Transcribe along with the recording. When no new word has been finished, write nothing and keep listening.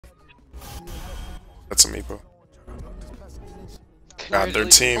some Meepo. God, their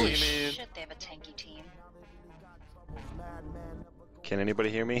team. Holy shit, they have a tanky team. Can anybody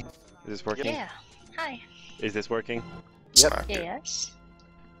hear me? Is this working? Yeah. Hi. Is this working? It's Yep. not good. Yes.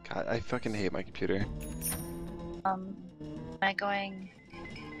 God, I fucking hate my computer. Am I going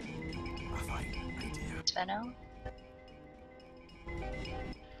Sveno?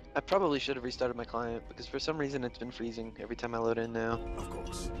 I probably should have restarted my client because for some reason it's been freezing every time I load in now. Of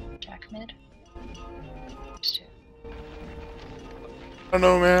course. Jack mid? Just two. I don't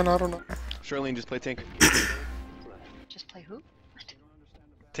know, man. I don't know. Charlene, just play Tinker. Just play who? What?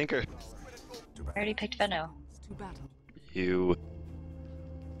 Tinker. I already picked Veno. You.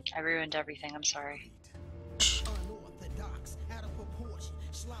 I ruined everything, I'm sorry.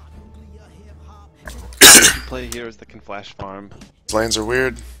 Play heroes that can flash farm. These lanes are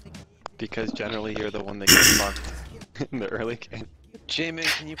weird. Because generally you're the one that gets fucked in the early game. J-Man,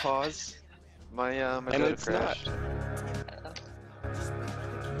 can you pause? My And data it's not. crashed.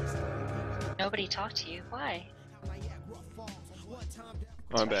 Nobody talked to you. Why? Oh,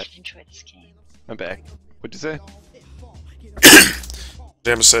 I'm I back. should enjoy this game. I'm back. What'd you say?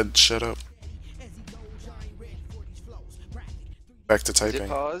 Jam said, shut up. Back to Is it typing.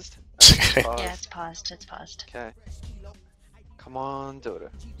 paused? Yeah, it's paused. It's paused. Okay. Come on, Dota.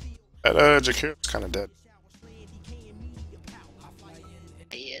 That Jakiro's kind of dead.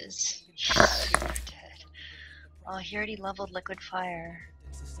 He is. Super dead. Oh, he already leveled Liquid Fire.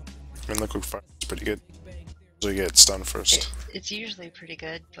 I mean, Liquid Fire is pretty good. Usually get stunned first. It's usually pretty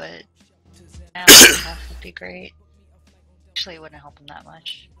good, but now half would be great. Actually, it wouldn't help him that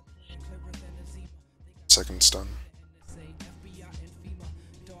much. Second stun.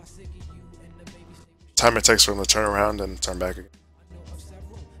 Time it takes for him to turn around and turn back again.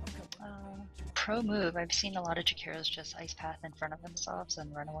 Pro move. I've seen a lot of Jakiros just ice path in front of themselves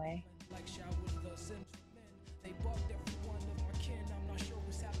and run away.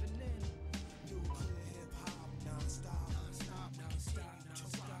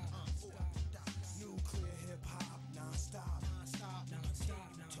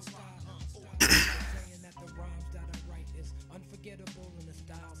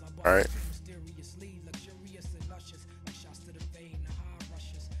 Alright.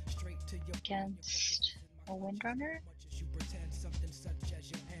 Against a Windrunner?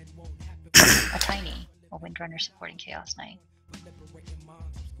 A Tiny. A Windrunner supporting Chaos Knight.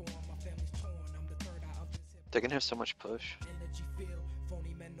 They're gonna have so much push.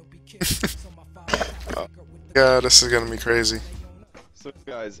 Oh, God, this is gonna be crazy. So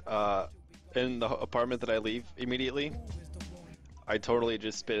guys, in the apartment that I leave immediately, I totally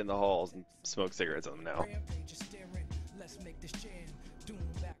just spit in the halls and smoke cigarettes on them now.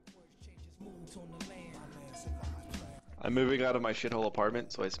 I'm moving out of my shithole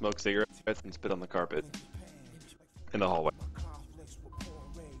apartment, so I smoke cigarettes and spit on the carpet in the hallway.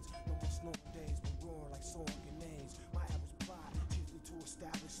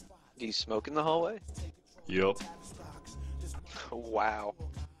 Do you smoke in the hallway? Yup. Wow.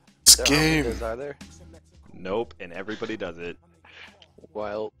 This There aren't game. windows, are there? Nope, and everybody does it.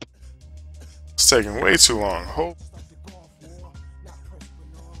 Well, It's taking way too long. Hope.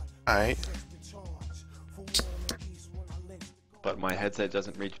 Alright. But my headset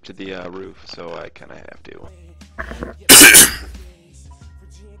doesn't reach to the roof, so I kinda have to.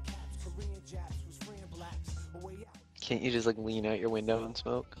 can't you just like lean out your window and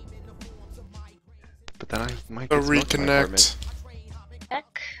smoke? But then I might A get smoked in my apartment. reconnect.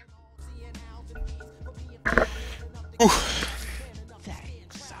 Heck. Ooh.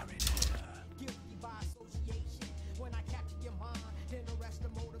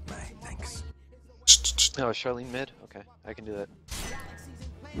 Thanks. Oh, is Charlene mid? Okay, I can do that.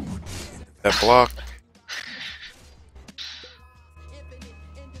 That block.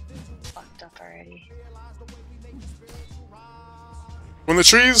 Fucked up already. In the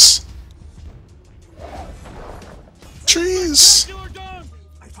trees. Trees.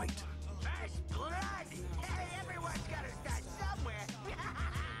 I fight.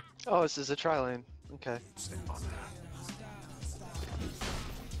 Oh, this is a tri lane. Okay.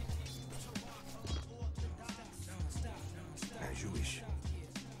 As you wish.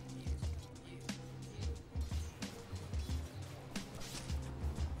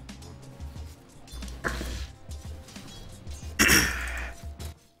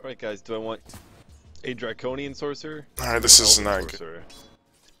 Alright guys, do I want a Draconian Sorcerer? Alright, this is Elven not good. Sorcerer?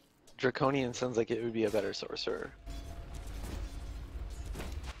 Draconian sounds like it would be a better sorcerer.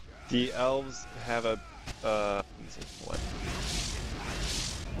 The elves have a let me see, what?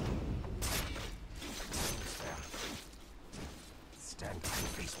 Stand and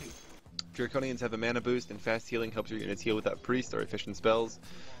face me. Draconians have a mana boost, and fast healing helps your units heal without priest or efficient spells.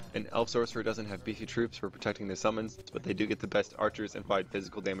 An Elf Sorcerer doesn't have beefy troops for protecting their summons, but they do get the best archers and wide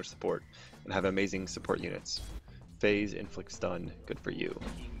physical damage support, and have amazing support units. Phase, inflict stun, good for you.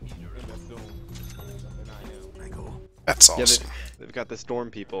 I go. That's Yeah, awesome. they've got the storm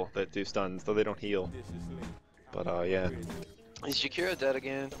people that do stuns, though they don't heal. But yeah. Is Jakiro dead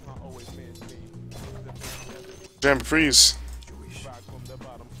again? Jam freeze. Jewish.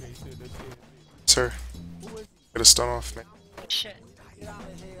 Sir. Get a stun off, man. Shit.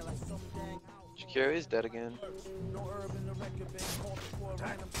 Jakiro is dead again.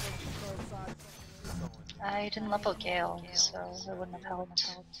 I didn't level Gale, so it wouldn't have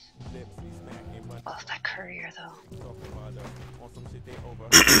helped. Oh, that courier though.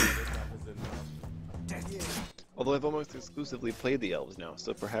 Although I've almost exclusively played the elves now,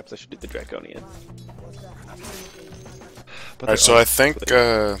 so perhaps I should do the Draconian. But Alright, so I think that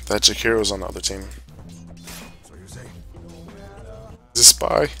Jakiro's on the other team. So you say? Is a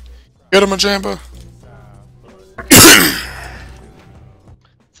spy? Get him, Majamba!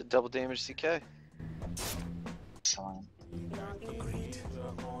 It's a double damage CK. Excellent. Agreed.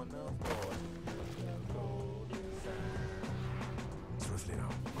 Swiftly now.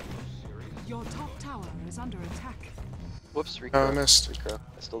 Your top tower is under attack. Whoops, recrow. Oh, I missed. Recrow.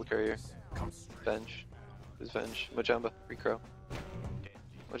 I stole the courier. Venge. Who's Venge? Mojamba. Recrow.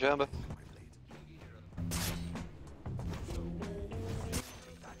 Mojamba.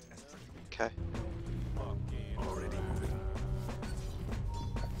 Okay. Already moving.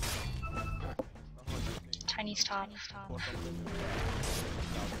 Tiny stop.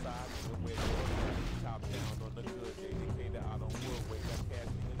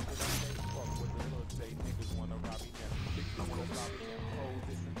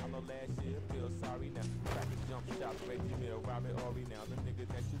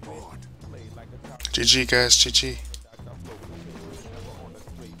 Board. GG, guys, GG.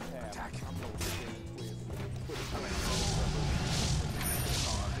 Attack.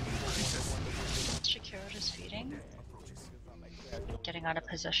 Jakiro just feeding. Getting out of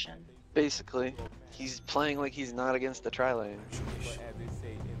position. Basically, he's playing like he's not against the tri-lane.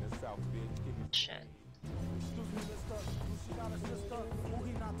 Shit.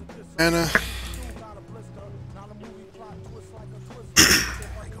 Anna.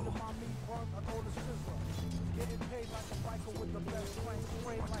 I go.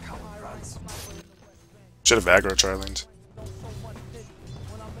 What count runs? Should have aggro Trilings.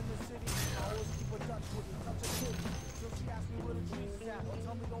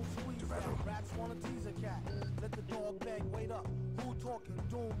 To battle.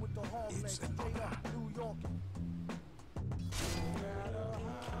 It's an honor.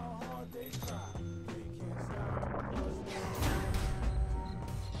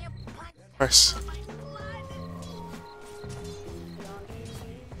 Nice.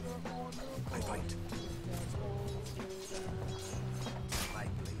 I fight. My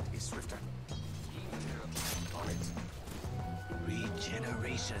blade is swifter. On it.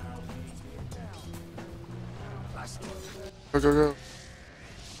 Regeneration. Last. Go, go, go.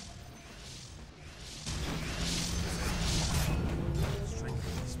 Strength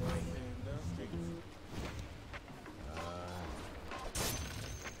is mine.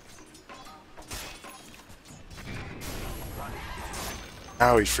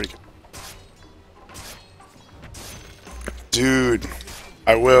 Now he freaking. Dude,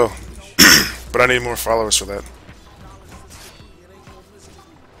 I will. But I need more followers for that.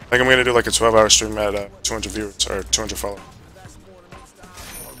 I think I'm gonna do like a 12-hour stream at 200 viewers or 200 followers.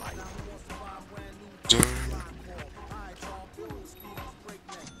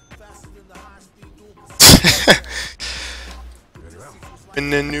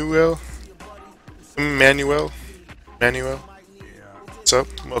 Manuel. What's up?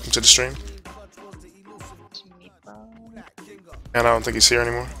 Welcome to the stream. And I don't think he's here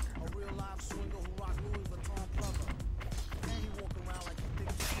anymore.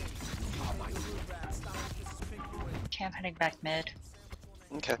 Okay, I'm heading back mid.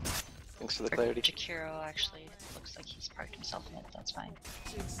 Okay. Thanks for the clarity. Jakiro actually looks like he's parked himself mid, that's fine.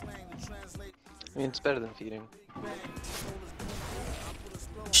 I mean, it's better than feeding.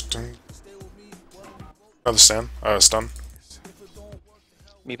 Another stun. Stun.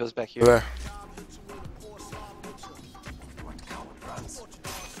 Meepo's back here. Over there. What count runs?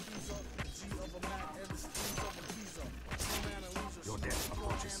 Your death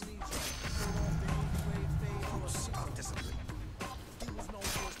approaches. Rules of discipline.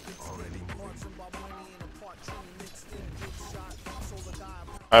 Already moving.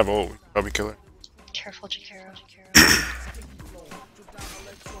 I have ult. Probably kill her. Careful, Jakiro.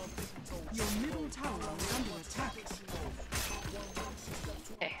 tower is under attack.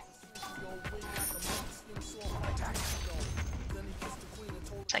 Okay.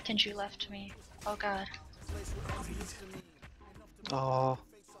 Second you left me. Oh god. Oh,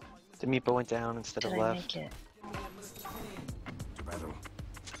 the Meepo went down instead Did of I left. make it? To battle.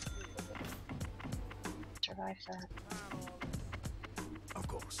 Survive that. Of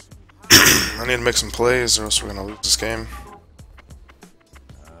course. I need to make some plays or else we're gonna lose this game.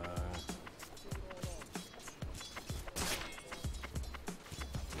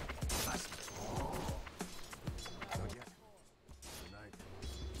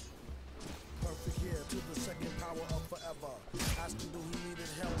 Perfect year to the second power of forever. Asked him, do he needed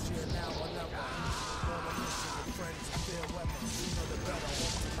help? Here now or never. On a mission with friends and fair weather. Sooner the better.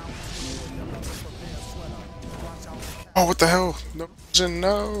 Walk the mountains with your lover for their sweater. Watch out for Oh, what the hell? No,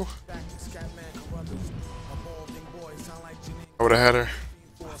 no. back to Scatman Carruthers. A balding boy sound like Janine I would have had her.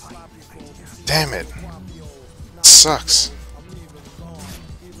 for a sloppy fool. Damn it. Guapio. Sucks. I'm leaving gone.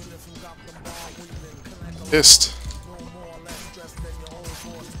 Even if you got the bar weaving. Connect a Pissed. no more or less stress than your own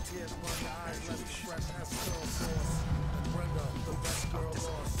force. Tears run your eyes, less fresh as curl sauce. Bring her the best girl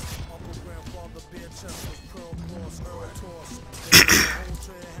lost. Uncle grandfather beer chest with pearl cross, Earl toss. They make a whole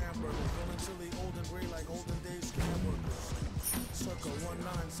tray of hamburgers. Rolling chili, old and gray like olden days scam workers. Circa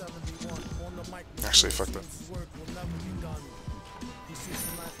 1971 on the mic. Actually, fuck that. Work will never be done. He sees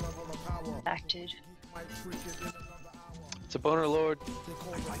the ninth level of power. Back, dude. Might freak it in another hour. It's a boner lord. They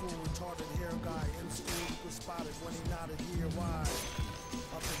call the fool retarded hair guy. In school, you could spot it when he nodded here. Why?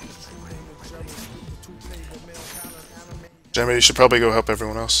 I think his true name is Jerry. The two-page, the male pattern anime. Jamie, you should probably go help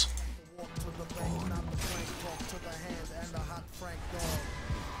everyone else. Walk to the bank, not the frank. Talk to the hand and the hot frank dog.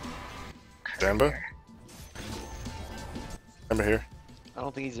 Jamba? Jamba here. I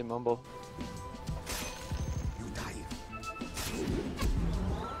don't think he's in Mumble. You die.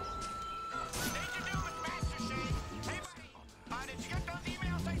 Did you get those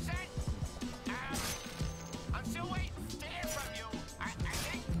emails I sent? I'm still waiting to hear from you. I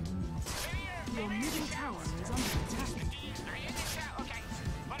think. Your middle tower is under attack. Are you in the chat? Okay.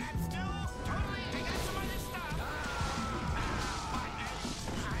 But I'm still totally. I got some other stuff.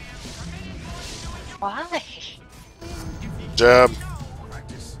 I am committed to doing Why? Jab.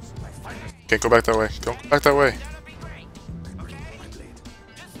 Practice my finest. Can't go back that way. Don't go back that way. That'll be great. Okay? My blade.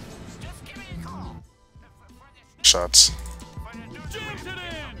 Just give me a call. For this Shots. for the new And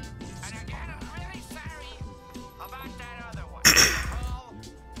again, I'm really sorry about that other one. Call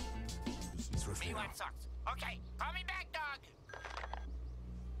Swiftly me now. what sucks. Okay, call me back, dog.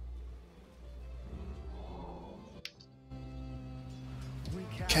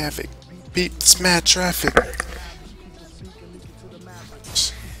 Traffic. Beat this mad traffic.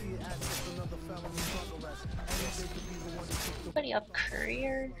 Anybody up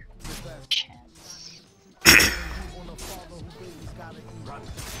courier? Chance.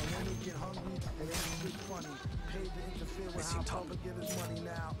 Missing top.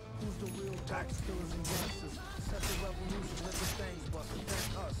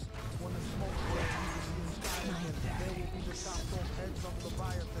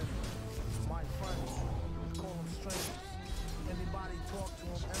 My friends, call them strangers. Anybody talk to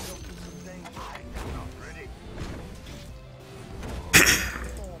them, end up with some danger. I am not ready.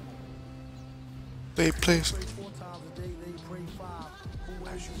 Play, please. Pray 4 times a day, they pray 5. Who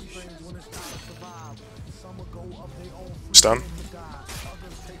ways you strange when it's time to survive? Some will go of their own free Stun. will to die.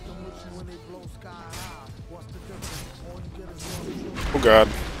 Others take them with you when they blow sky high. What's the difference? All you get is one kill. Oh god.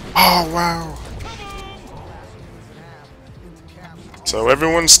 Oh wow. So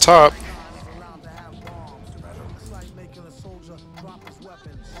everyone's top. Allowed to have bombs. It's like making a soldier drop his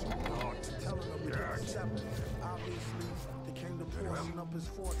weapons. Telling him to get seven. Obviously, the kingdom portion up his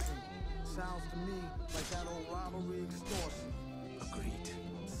fortune. Sounds to me like that old robbery extortion. Agreed.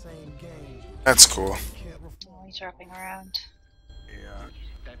 Same game. That's cool. Can't Oh, he's wrapping around. Yeah.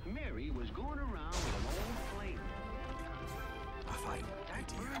 That Mary was going around with an old flame. A fine That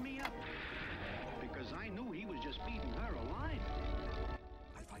idea. burned me up. Because I knew he was just feeding her a line.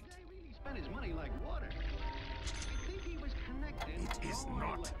 I fight. He really spent his money like water. I think he was connected. It is Oh,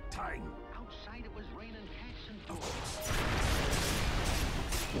 not time. Outside it was raining cats and Of dogs. course.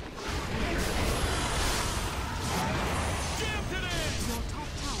 Your top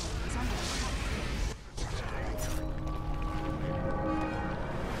tower is under attack.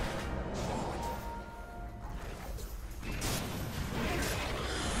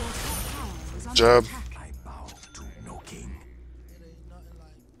 Your top tower is under Job. attack. I bow to no king.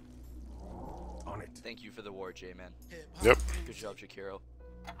 On it. Thank you for the war, J-Man. Yep. Good job, Shakiro.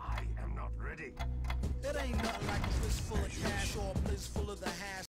 I am not ready. It ain't nothing like a fist full of cash or a place full of the hash.